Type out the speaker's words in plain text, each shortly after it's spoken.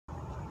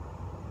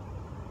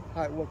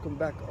Hi, welcome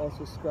back, all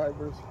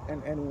subscribers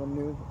and anyone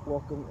new.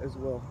 Welcome as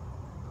well.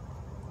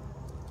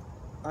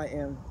 I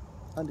am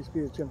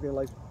Undisputed Champion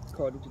Life,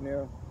 Carl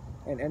DeGennaro,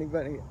 and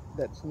anybody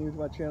that's new to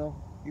my channel,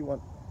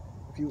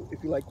 if you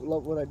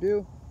love what I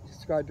do,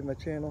 subscribe to my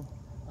channel.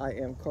 I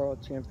am Carl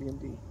Champion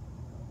D,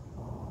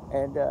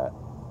 and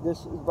this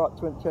is brought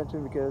to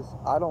attention because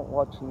I don't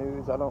watch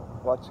news, I don't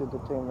watch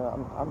entertainment.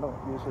 I don't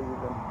usually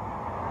even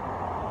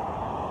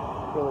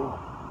really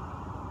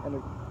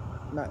and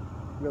not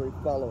really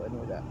follow any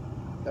of that.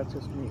 That's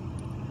just me.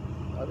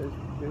 Others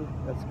do,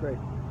 that's great.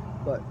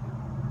 But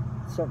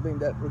something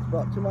that was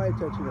brought to my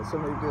attention that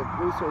somebody did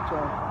research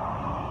on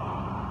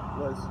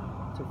was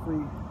to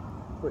free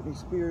Britney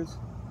Spears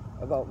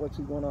about what's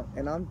going on.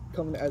 And I'm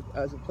coming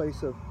as a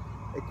place of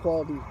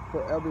equality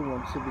for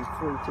everyone should be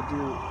free to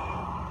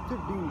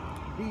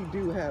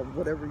do have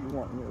whatever you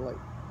want in your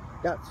life.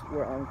 That's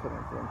where I'm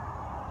coming from.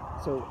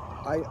 So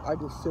I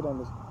just sit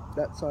on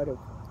that side of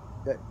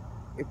that.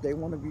 If they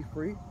want to be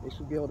free, they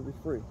should be able to be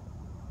free.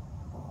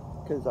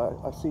 Because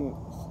I've seen,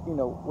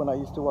 when I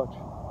used to watch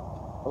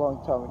a long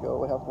time ago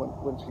what happened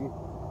when she,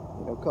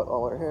 cut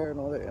all her hair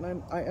and all that, and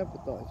I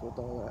empathize with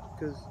all that,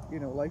 because,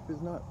 life is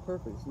not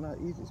perfect, it's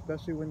not easy,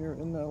 especially when you're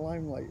in the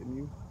limelight and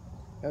you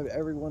have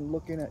everyone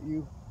looking at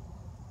you,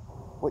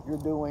 what you're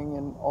doing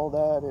and all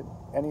that, and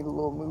any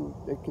little move,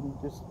 they can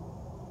just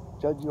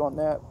judge you on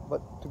that.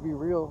 But to be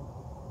real,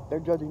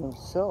 they're judging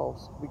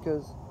themselves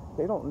because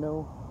they don't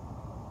know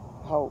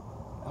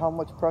how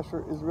much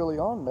pressure is really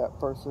on that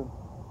person.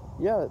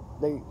 Yeah,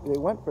 they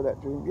went for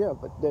that dream, yeah,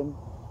 but then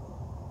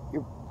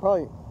you're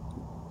probably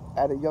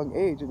at a young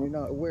age and you're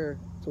not aware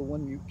till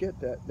when you get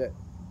that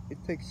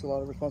it takes a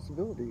lot of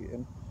responsibility,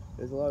 and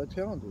there's a lot of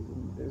challenges,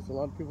 and there's a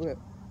lot of people that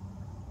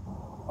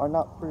are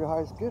not for your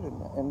highest good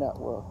in that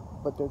world,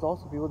 but there's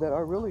also people that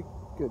are really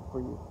good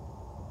for you.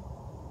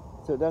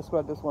 So that's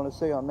what I just want to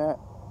say on that.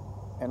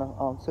 And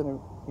I'm sending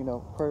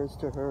prayers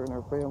to her and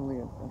her family,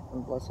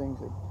 and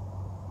blessings, and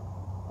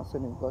I'm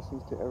sending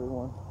blessings to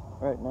everyone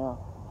right now.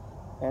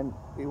 And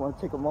we want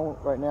to take a moment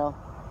right now,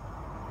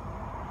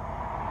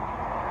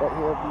 right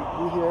here,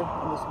 be here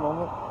in this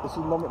moment. This is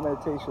moment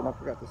meditation. I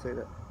forgot to say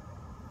that.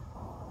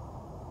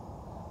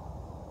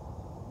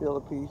 Feel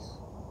the peace.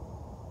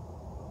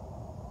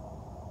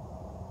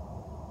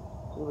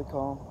 Feel the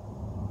calm.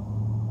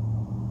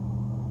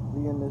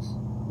 Be in this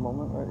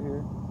moment right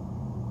here.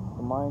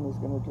 The mind is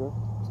going to drift.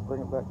 Just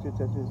bring it back to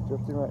attention. It's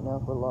drifting right now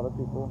for a lot of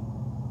people.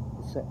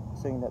 It's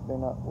saying that they're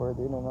not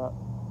worthy.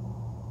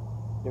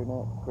 They're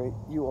not great.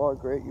 You are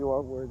great. You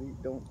are worthy.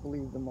 Don't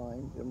believe the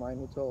mind. The mind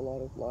will tell a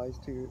lot of lies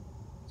to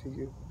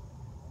you.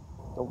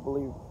 Don't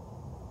believe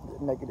the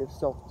negative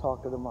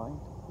self-talk of the mind.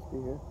 Just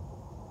be here.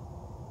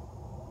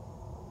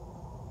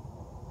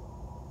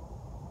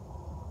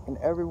 And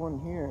everyone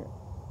here,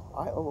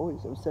 I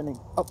always am sending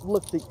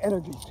uplifting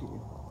energies to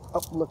you.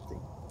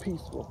 Uplifting,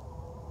 peaceful,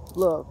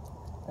 love.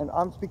 And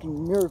I'm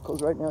speaking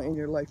miracles right now in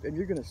your life, and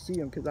you're going to see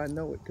them because I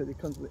know it, because it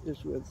comes with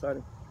Ishua inside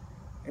of me.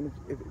 And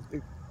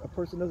if a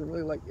person doesn't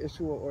really like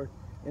Ishua or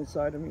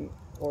inside of me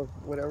or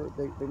whatever,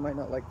 they might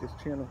not like this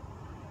channel.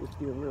 Just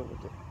being real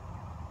with it.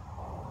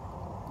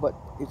 But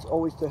it's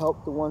always to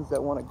help the ones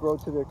that want to grow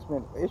to their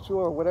extent.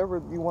 Ishua or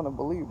whatever you want to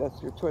believe,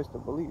 that's your choice to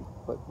believe.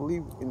 But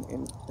believe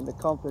in the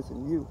confidence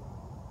in you.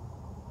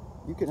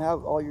 You can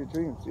have all your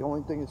dreams. The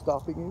only thing is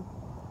stopping you,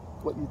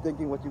 what you're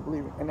thinking, what you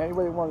believe in. And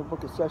anybody want to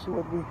book a session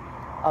with me,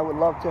 I would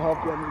love to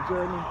help you on your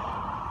journey.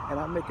 And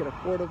I make it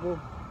affordable,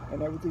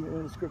 and everything in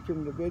the description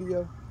of the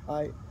video.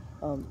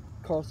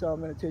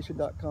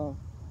 CarlSalMeditation.com.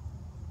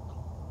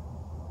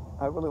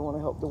 I really want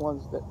to help the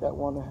ones that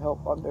want to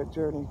help on their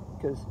journey,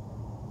 because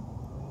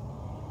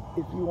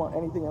if you want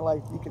anything in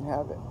life, you can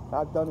have it.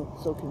 I've done it,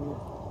 so can you.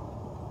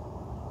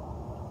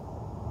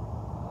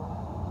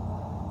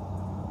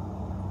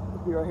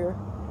 Let's be right here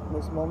in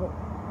this moment.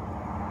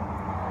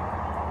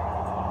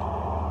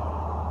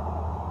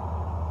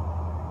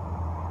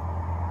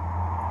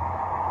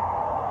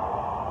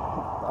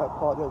 I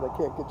apologize, I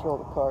can't control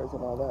the cars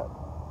and all that,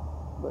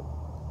 but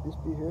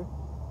just be here.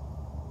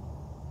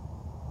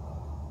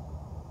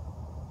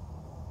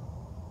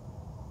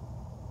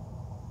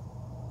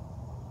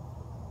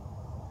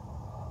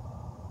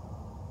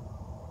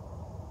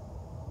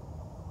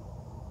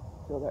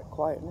 Feel that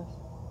quietness.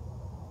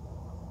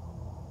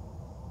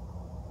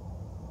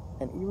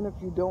 And even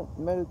if you don't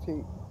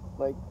meditate,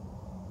 like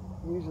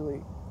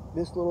usually,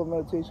 this little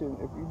meditation,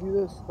 if you do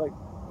this like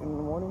in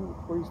the morning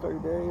before you start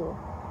your day, or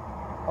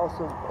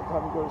also by the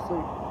time you go to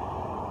sleep,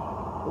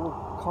 it will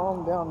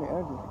calm down the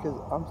energy, because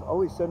I'm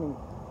always sending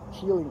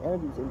healing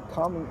energies and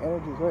calming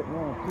energies right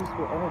now,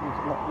 peaceful energies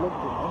and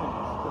uplifting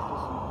energies. Just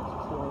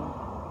who I am.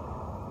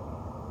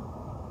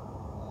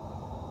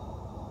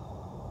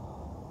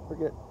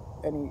 Forget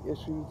any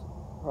issues,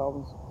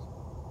 problems.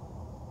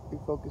 Be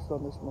focused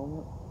on this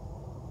moment.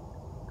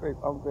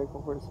 I'm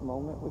grateful for this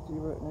moment with you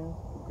right now.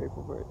 I'm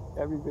grateful for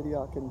every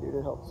video I can do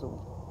to help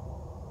someone.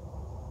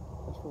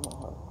 That's from my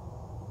heart.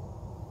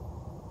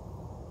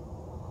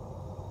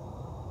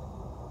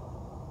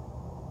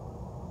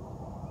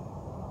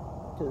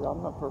 because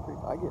I'm not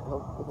perfect. I get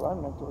help with my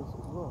mentors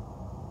as well.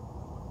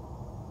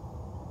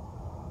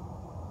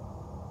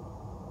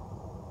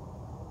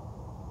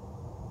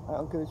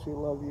 I unconditionally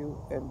love you,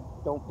 and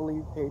don't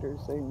believe haters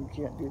saying you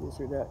can't do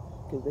this or that,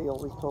 because they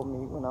always told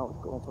me when I was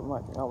going for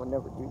my thing, I would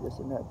never do this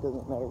and that.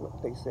 Doesn't matter what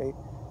they say,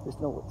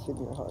 just know what's in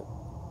your heart.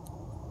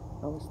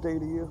 Namaste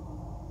to you,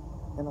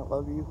 and I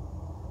love you,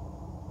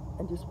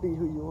 and just be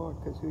who you are,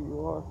 because who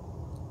you are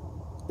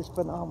is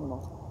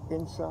phenomenal,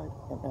 inside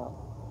and out.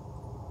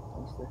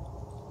 Namaste.